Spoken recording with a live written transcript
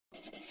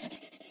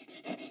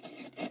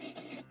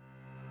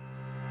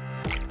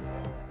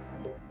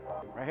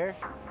Right here.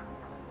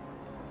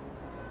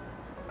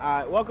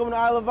 Welcome to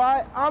Isle of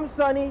I. I'm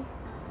Sonny.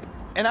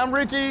 And I'm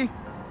Riki.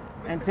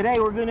 And today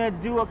we're gonna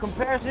do a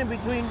comparison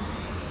between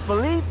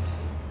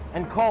Philippe's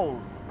and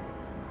Cole's.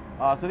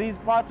 So these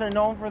spots are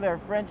known for their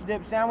French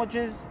dip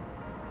sandwiches,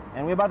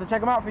 and we're about to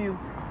check them out for you.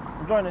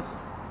 Join us.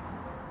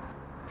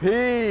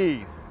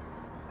 Peace.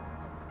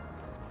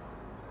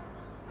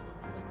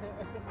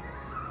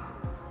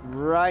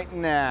 Right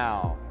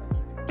now.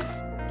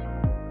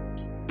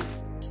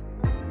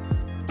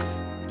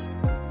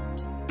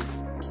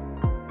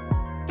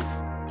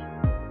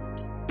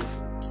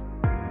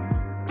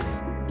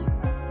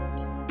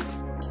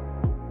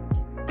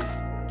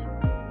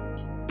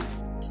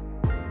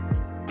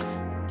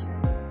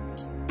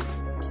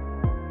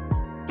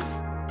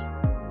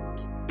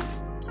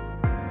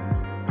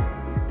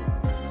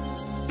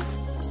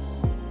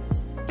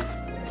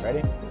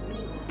 Ready?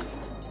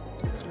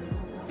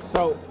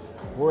 So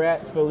we're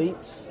at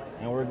Philippe's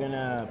and we're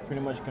gonna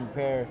pretty much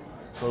compare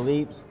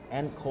Philippe's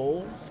and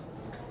Cole's.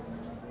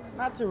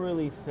 Not to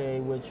really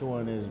say which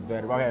one is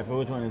better. Okay, for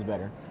which one is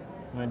better.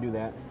 I'm gonna do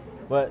that.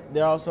 But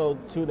there are also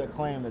two that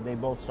claim that they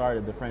both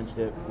started the French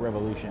dip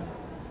revolution.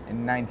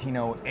 In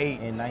 1908.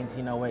 In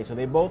 1908. So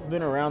they've both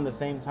been around the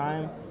same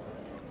time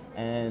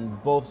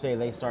and both say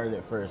they started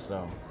it first.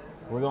 So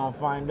we're gonna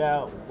find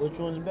out which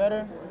one's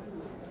better.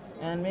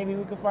 And maybe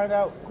we can find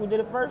out who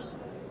did it first.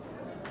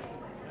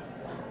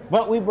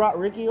 But we brought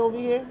Riki over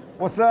here.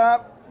 What's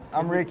up?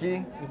 I'm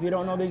Riki. If you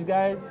don't know these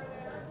guys,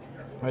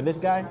 or this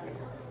guy,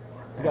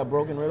 he's got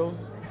broken riddles.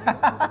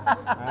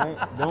 Alright,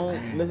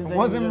 don't listen to him.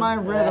 Wasn't my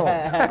riddle.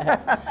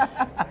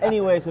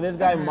 Anyway, so this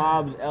guy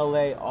mobs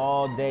LA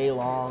all day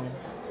long.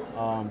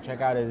 Check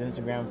out his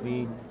Instagram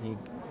feed. He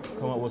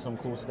come up with some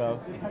cool stuff.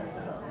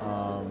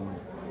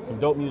 Some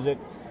dope music.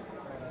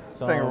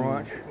 Thank you very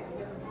much.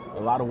 A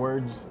lot of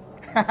words.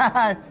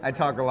 I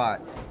talk a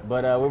lot.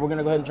 But we're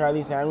gonna go ahead and try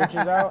these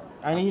sandwiches out.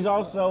 And he's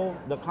also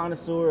the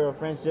connoisseur of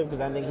French dip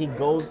because I think he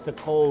goes to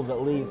Cole's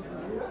at least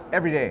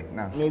every day.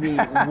 No. Maybe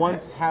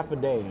once half a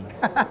day.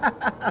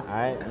 All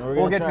right.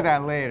 We'll get to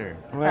that later.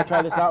 We're gonna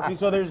try this out for you.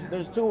 So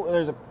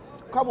there's a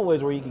couple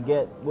ways where you could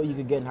get what you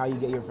could get and how you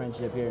get your French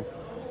dip here.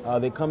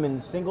 They come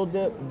in single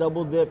dip,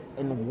 double dip,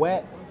 and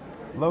wet.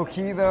 Low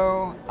key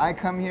though, I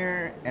come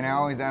here and I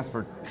always ask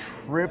for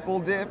triple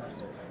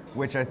dips,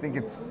 which I think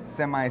it's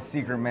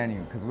semi-secret menu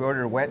because we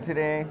ordered wet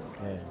today.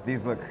 Yeah.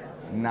 These look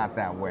not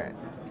that wet.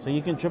 So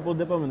you can triple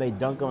dip them and they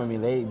dunk them. I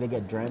mean, they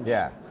get drenched.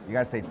 Yeah, you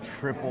gotta say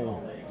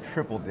triple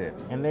dip.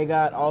 And they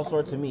got all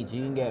sorts of meats.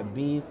 You can get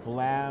beef,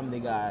 lamb, they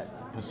got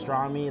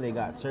pastrami, they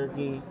got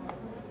turkey,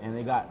 and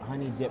they got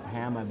honey dip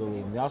ham, I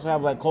believe. They also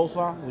have like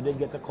coleslaw. We did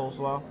get the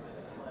coleslaw.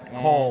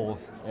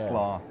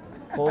 Coleslaw.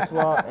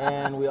 Coleslaw,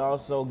 and we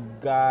also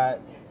got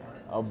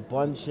a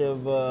bunch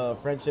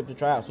of French dip to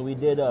try out. So we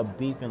did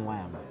beef and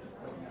lamb.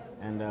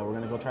 And we're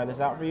gonna go try this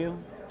out for you.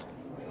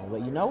 I'll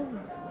let you know.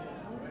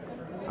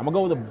 I'm gonna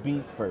go with the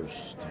beef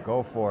first.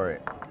 Go for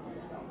it.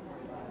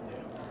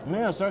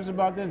 Man, what sucks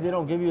about this, they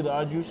don't give you the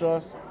au jus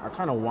sauce. I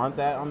kind of want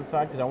that on the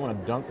side because I want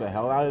to dunk the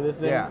hell out of this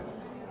thing. Yeah.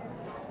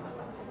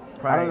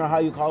 I don't know how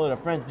you call it a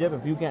French dip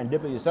if you can't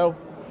dip it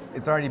yourself.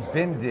 It's already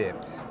been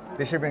dipped.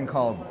 This should have been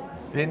called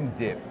been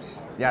dipped.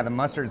 Yeah, the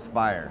mustard's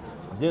fire.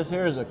 This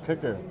here is a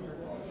kicker.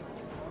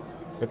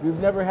 If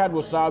you've never had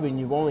wasabi and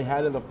you've only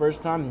had it the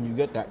first time, and you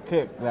get that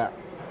kick, that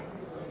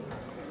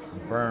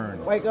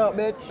burns. Wake up,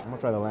 bitch. I'm gonna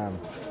try the lamb.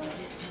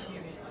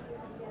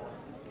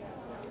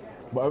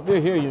 But if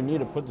you're here, you need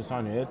to put this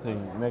on your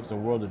thing. It makes a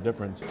world of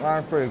difference.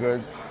 That's pretty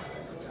good.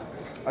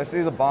 I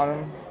see the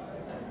bottom.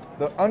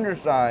 The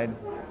underside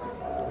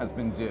has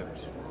been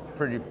dipped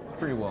pretty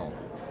well.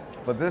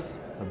 But this,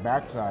 the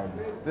backside.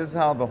 This is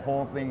how the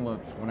whole thing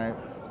looks when I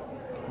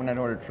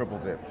order triple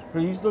dips.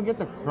 But you still get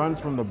the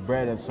crunch from the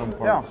bread at some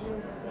parts. Yeah.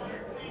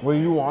 Where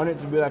you want it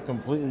to be like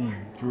completely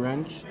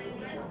drenched.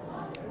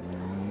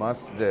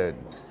 Mustard.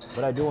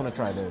 But I do want to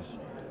try this.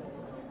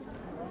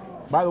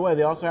 By the way,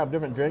 they also have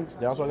different drinks.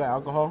 They also got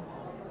alcohol.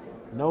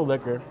 No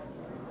liquor.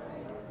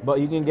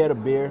 But you can get a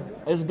beer.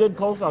 It's good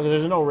coleslaw because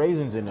there's no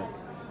raisins in it.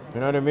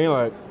 You know what I mean?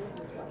 Like,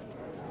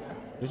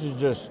 this is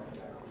just...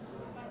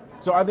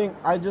 So I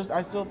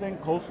still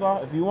think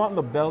coleslaw, if you want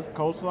the best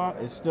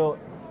coleslaw, it's still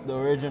the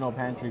original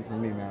pantry for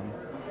me, man.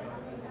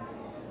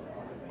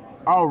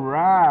 All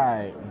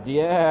right.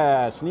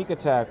 Yeah, sneak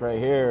attack right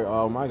here.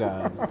 Oh my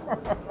God.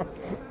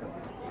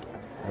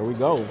 There we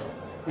go.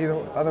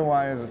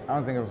 Otherwise, I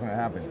don't think it was gonna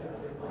happen.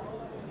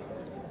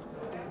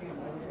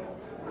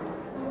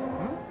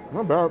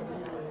 Not bad.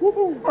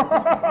 Woo-hoo.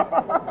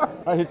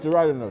 I hit you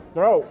right in the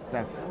throat. It's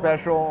that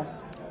special.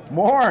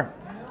 More.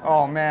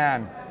 Oh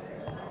man.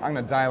 I'm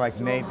gonna die like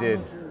Nate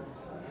did.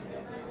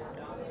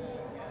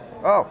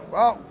 Oh.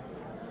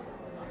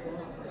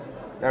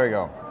 There we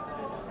go.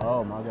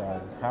 Oh my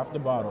God. Half the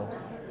bottle.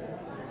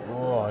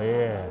 Oh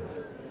yeah.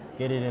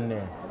 Get it in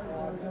there.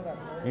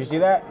 You see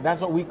that?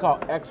 That's what we call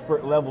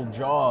expert level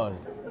jaws.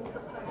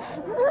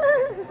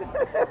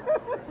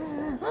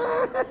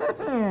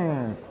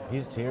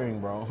 He's tearing,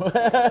 bro.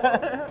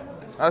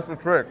 That's the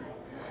trick.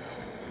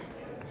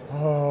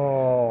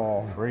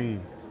 Oh.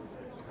 Breathe.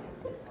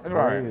 It's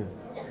alright.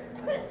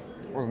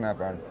 Wasn't that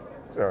bad.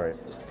 It's alright.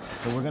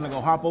 So we're gonna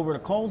go hop over to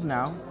Cole's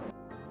now.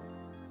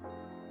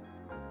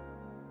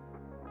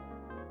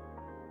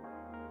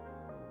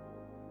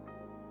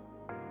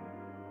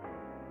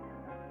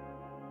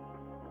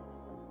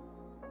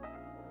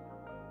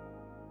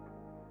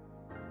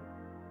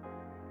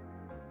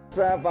 What's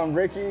up? I'm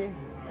Riki.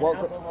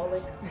 Welcome.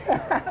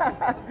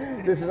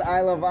 This is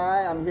I Love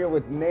I. I'm here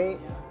with Nate,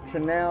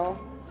 Chanel,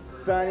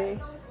 Sonny.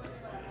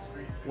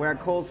 We're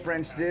at Cole's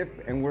French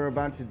Dip, and we're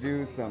about to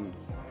do some,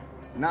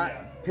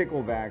 not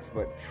picklebacks,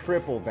 but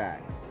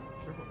triplebacks.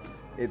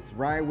 It's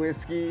rye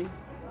whiskey,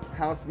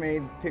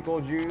 house-made pickle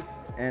juice,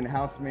 and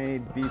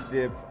house-made beef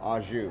dip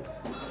au jus.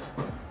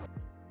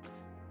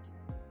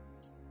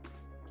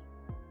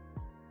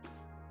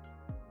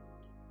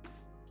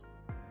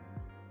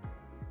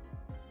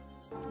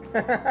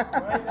 Right?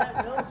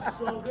 That was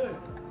so good.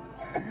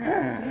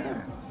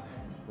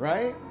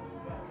 Right?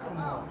 Come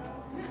on.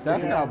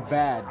 That's not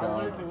bad, I dog.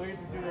 wanted to wait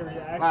to see their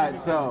reaction. Alright,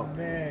 because, so-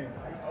 man.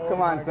 Oh Come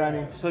on, my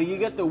Sonny. God. So you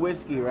get the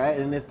whiskey, right?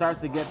 And it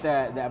starts to get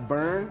that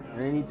burn,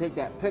 and then you take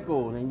that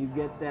pickle, and then you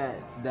get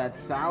that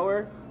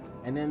sour,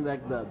 and then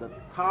like the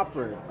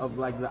topper of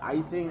like the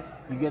icing,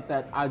 you get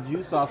that au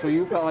jus sauce, so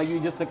you felt like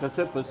you just took a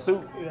sip of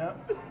soup. Yeah.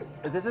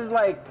 This is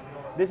like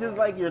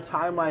your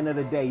timeline of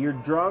the day. You're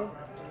drunk,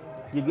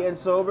 you're getting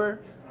sober,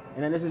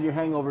 and then this is your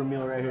hangover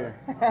meal right here.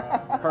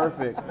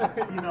 Perfect.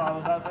 You know all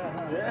about that,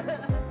 huh?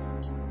 Yeah.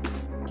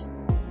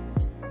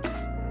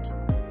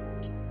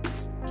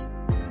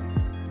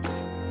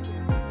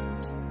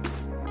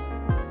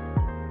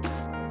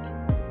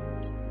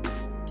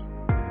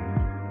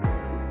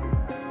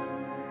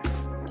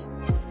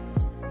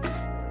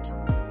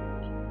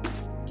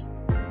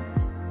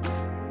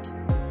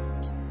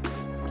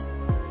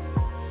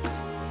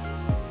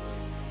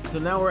 So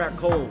now we're at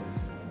Cole's,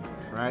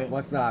 right?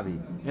 Wasabi.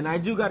 And I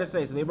do gotta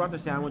say, so they brought the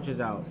sandwiches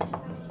out.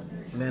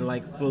 Man,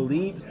 like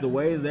Philippe's, the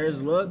ways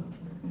theirs look,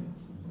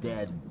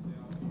 dead.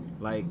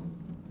 Like,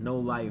 no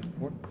life.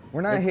 We're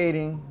not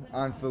hating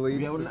on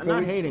Philippe. Yeah, we're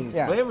not hating.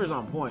 Yeah. Flavor's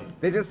on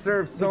point. They just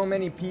serve so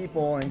many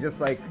people and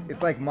just like,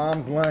 it's like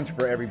mom's lunch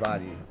for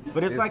everybody.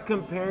 But it's like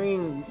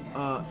comparing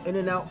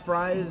In-N-Out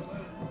fries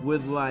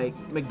with like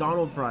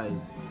McDonald's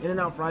fries.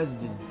 In-N-Out fries is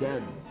just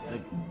dead.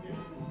 Like,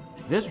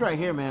 this right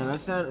here, man,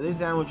 these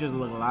sandwiches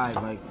look alive.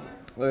 Like,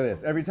 Look at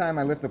this. Every time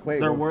I lift the plate,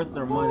 they're it goes, worth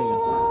their money.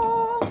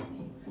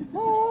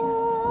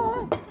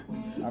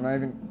 I'm not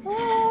even.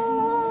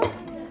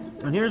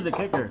 And here's the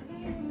kicker.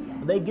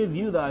 They give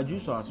you the au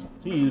jus sauce.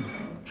 So you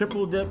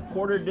triple dip,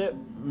 quarter dip,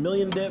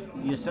 million dip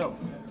yourself.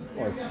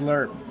 Or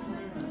slurp.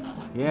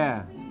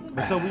 Yeah.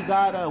 And so we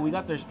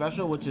got their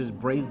special, which is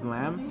braised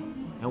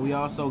lamb, and we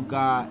also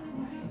got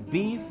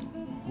beef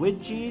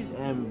with cheese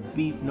and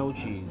beef no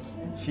cheese.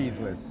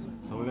 Cheeseless.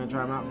 So we're gonna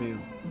try them out for you.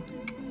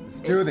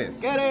 Let's do this.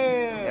 Get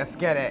it! Let's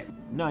get it.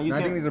 No, you I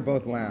can't. think these are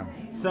both lamb.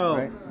 So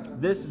right?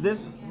 this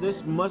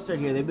mustard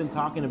here, they've been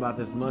talking about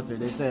this mustard.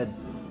 They said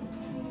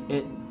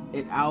it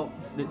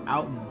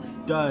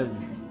outdoes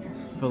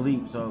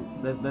Philippe. So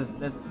let's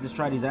just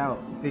try these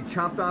out. They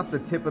chopped off the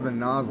tip of the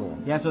nozzle.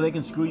 Yeah, so they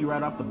can screw you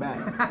right off the bat.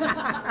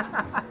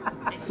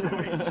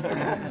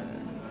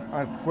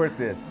 I'll squirt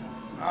this.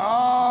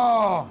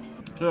 Oh!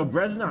 So the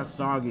bread's not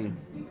soggy.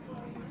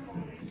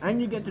 And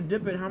you get to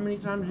dip it how many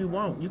times you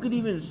want. You could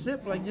even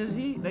sip like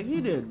he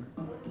did.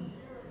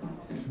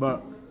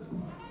 But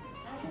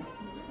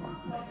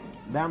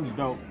lamb's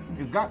dope.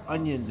 It's got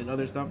onions and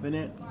other stuff in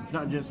it. It's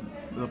not just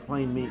the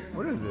plain meat.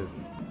 What is this?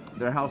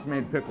 They're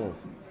house-made pickles.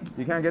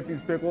 You can't get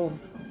these pickles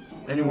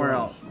anywhere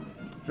else.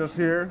 Just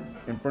here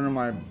in front of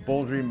my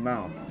bulgy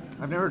mouth.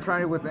 I've never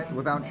tried it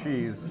without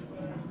cheese.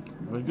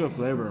 It's good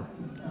flavor.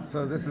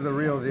 So this is the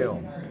real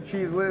deal.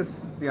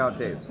 Cheeseless, see how it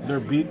tastes. Their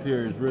beef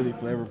here is really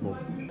flavorful.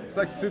 It's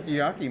like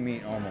sukiyaki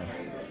meat almost.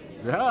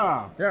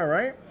 Yeah. Yeah,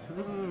 right?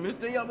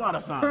 Mr.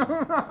 Yamada-san.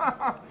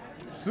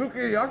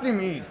 Sukiyaki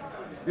meat.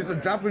 It's a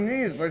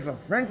Japanese, but it's a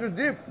French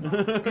dip.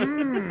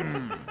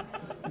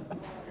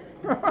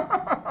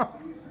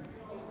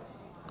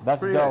 That's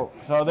Pretty dope.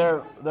 So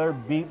their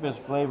beef is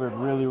flavored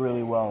really,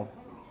 really well.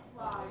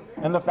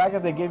 And the fact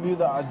that they give you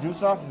the au jus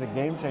sauce is a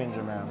game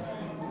changer, man.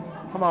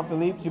 Come on,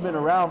 Philippe, you've been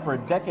around for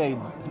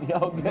decades.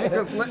 Yo, Make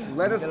us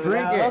let us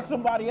drink Hook it.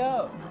 somebody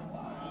up.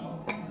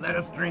 Let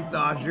us drink the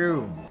au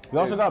jus. We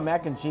also got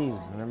mac and cheese.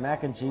 Their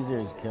mac and cheese here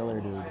is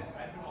killer, dude.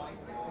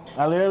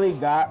 I literally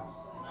got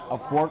a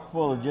fork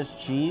full of just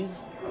cheese.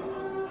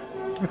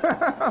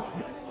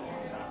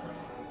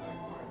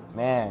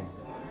 Man.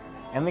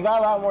 And they got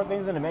a lot more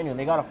things in the menu. And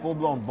they got a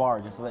full-blown bar,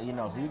 just to let you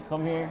know. So you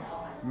come here,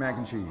 Mac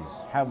and cheese.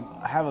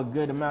 have a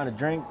good amount of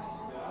drinks,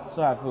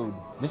 still have food.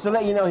 Just to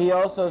let you know, he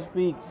also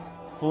speaks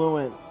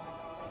fluent.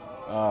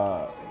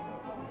 What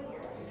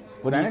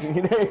Spanish? do you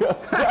think? There you go.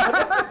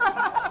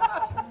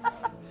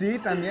 Sí,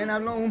 también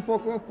hablo un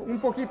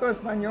poquito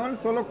español,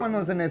 solo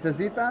cuando se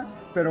necesita,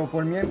 pero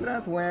por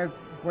mientras voy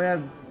a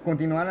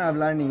continuar a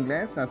hablar en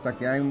inglés hasta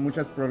que hay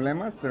muchos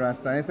problemas, pero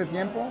hasta ese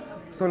tiempo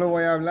solo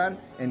voy a hablar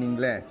en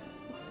inglés.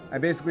 I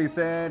basically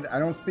said I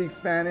don't speak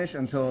Spanish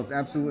until it's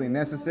absolutely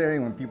necessary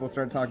when people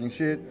start talking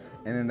shit,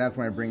 and then that's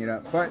when I bring it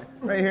up. But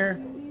right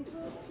here,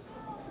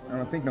 I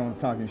don't think no one's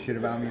talking shit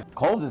about me.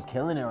 Coles is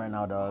killing it right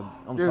now, dog.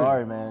 I'm Dude.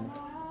 sorry, man.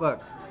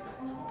 Look,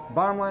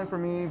 bottom line for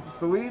me,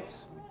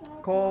 Philippe's,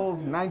 Coles,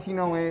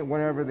 1908,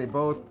 whatever, they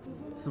both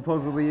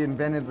supposedly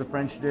invented the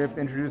French dip,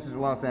 introduced it to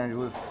Los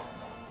Angeles.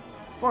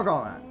 Fuck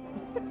all that.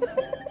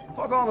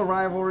 Fuck all the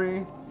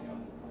rivalry.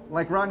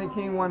 Like Rodney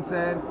King once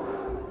said,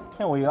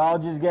 Can we all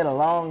just get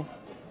along?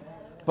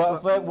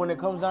 But when it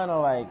comes down to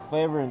like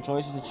flavor and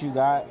choices that you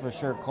got, for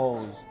sure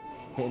Coles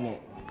hitting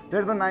it.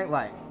 they're the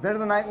nightlife. They're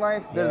the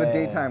nightlife, they're the Yeah.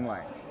 daytime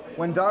life.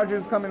 When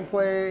Dodgers come and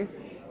play,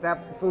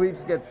 that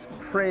Philippe's gets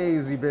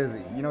crazy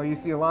busy. You know, you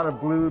see a lot of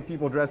blue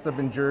people dressed up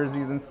in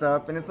jerseys and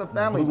stuff, and it's a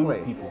family Blue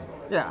place. people.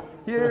 Yeah,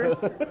 here,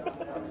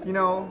 you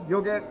know,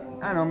 you'll get,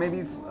 I don't know,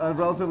 maybe a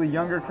relatively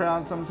younger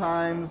crowd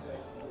sometimes.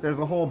 There's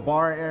a whole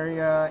bar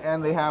area,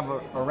 and they have a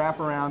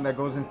wraparound that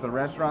goes into the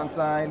restaurant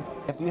side.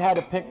 If you had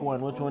to pick one,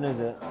 which one is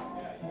it?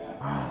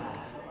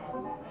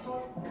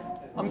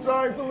 I'm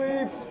sorry,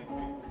 Philippe's.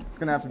 It's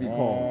gonna have to be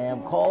Coles.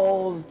 Damn,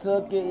 Coles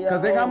took it, yo.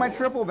 Because they got my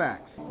triple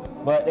backs.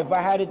 But if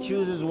I had to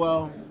choose as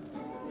well,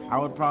 I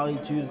would probably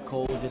choose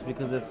Coles just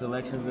because of the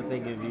selections that they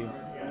give you.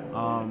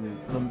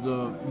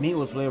 The meat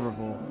was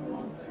flavorful.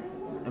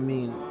 I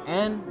mean,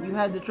 and you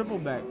had the triple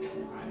back.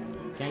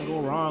 Can't go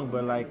wrong,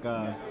 but like,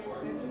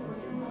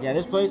 yeah,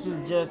 this place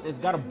is just, it's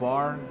got a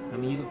bar. I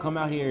mean, you can come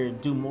out here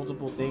and do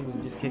multiple things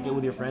and just kick it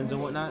with your friends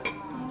and whatnot.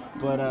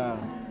 But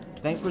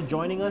thanks for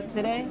joining us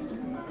today.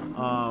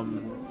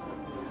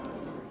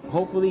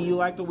 Hopefully you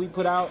liked what we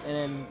put out,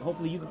 and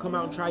hopefully you can come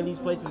out and try these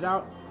places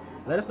out.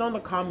 Let us know in the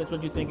comments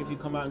what you think if you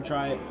come out and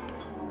try it.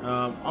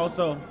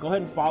 Also, go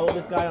ahead and follow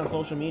this guy on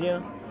social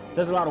media.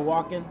 Does a lot of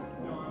walking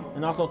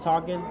and also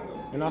talking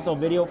and also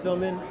video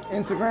filming.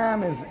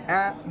 Instagram is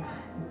at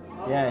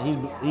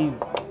He's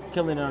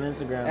killing it on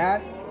Instagram.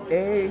 at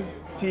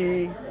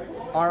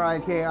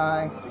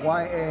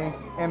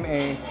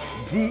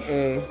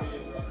ATRIKIYAMADA.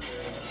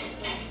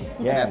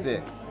 Yeah, That's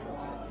it.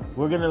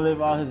 We're gonna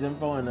leave all his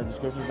info in the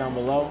descriptions down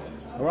below.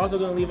 We're also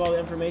gonna leave all the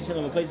information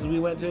of the places we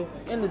went to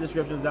in the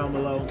descriptions down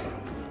below.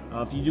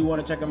 If you do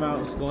want to check them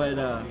out, just go ahead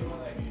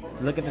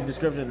look at the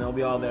description. They'll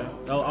be all there.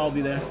 They'll all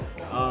be there.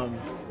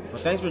 But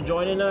thanks for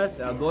joining us.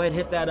 Go ahead,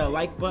 hit that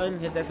like button,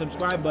 hit that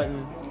subscribe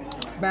button.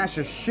 Smash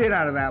the shit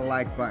out of that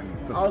like button.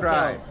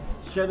 Subscribe.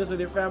 Also, share this with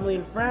your family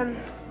and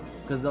friends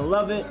because they'll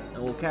love it.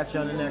 And we'll catch you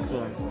on the next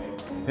one.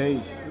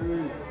 Peace.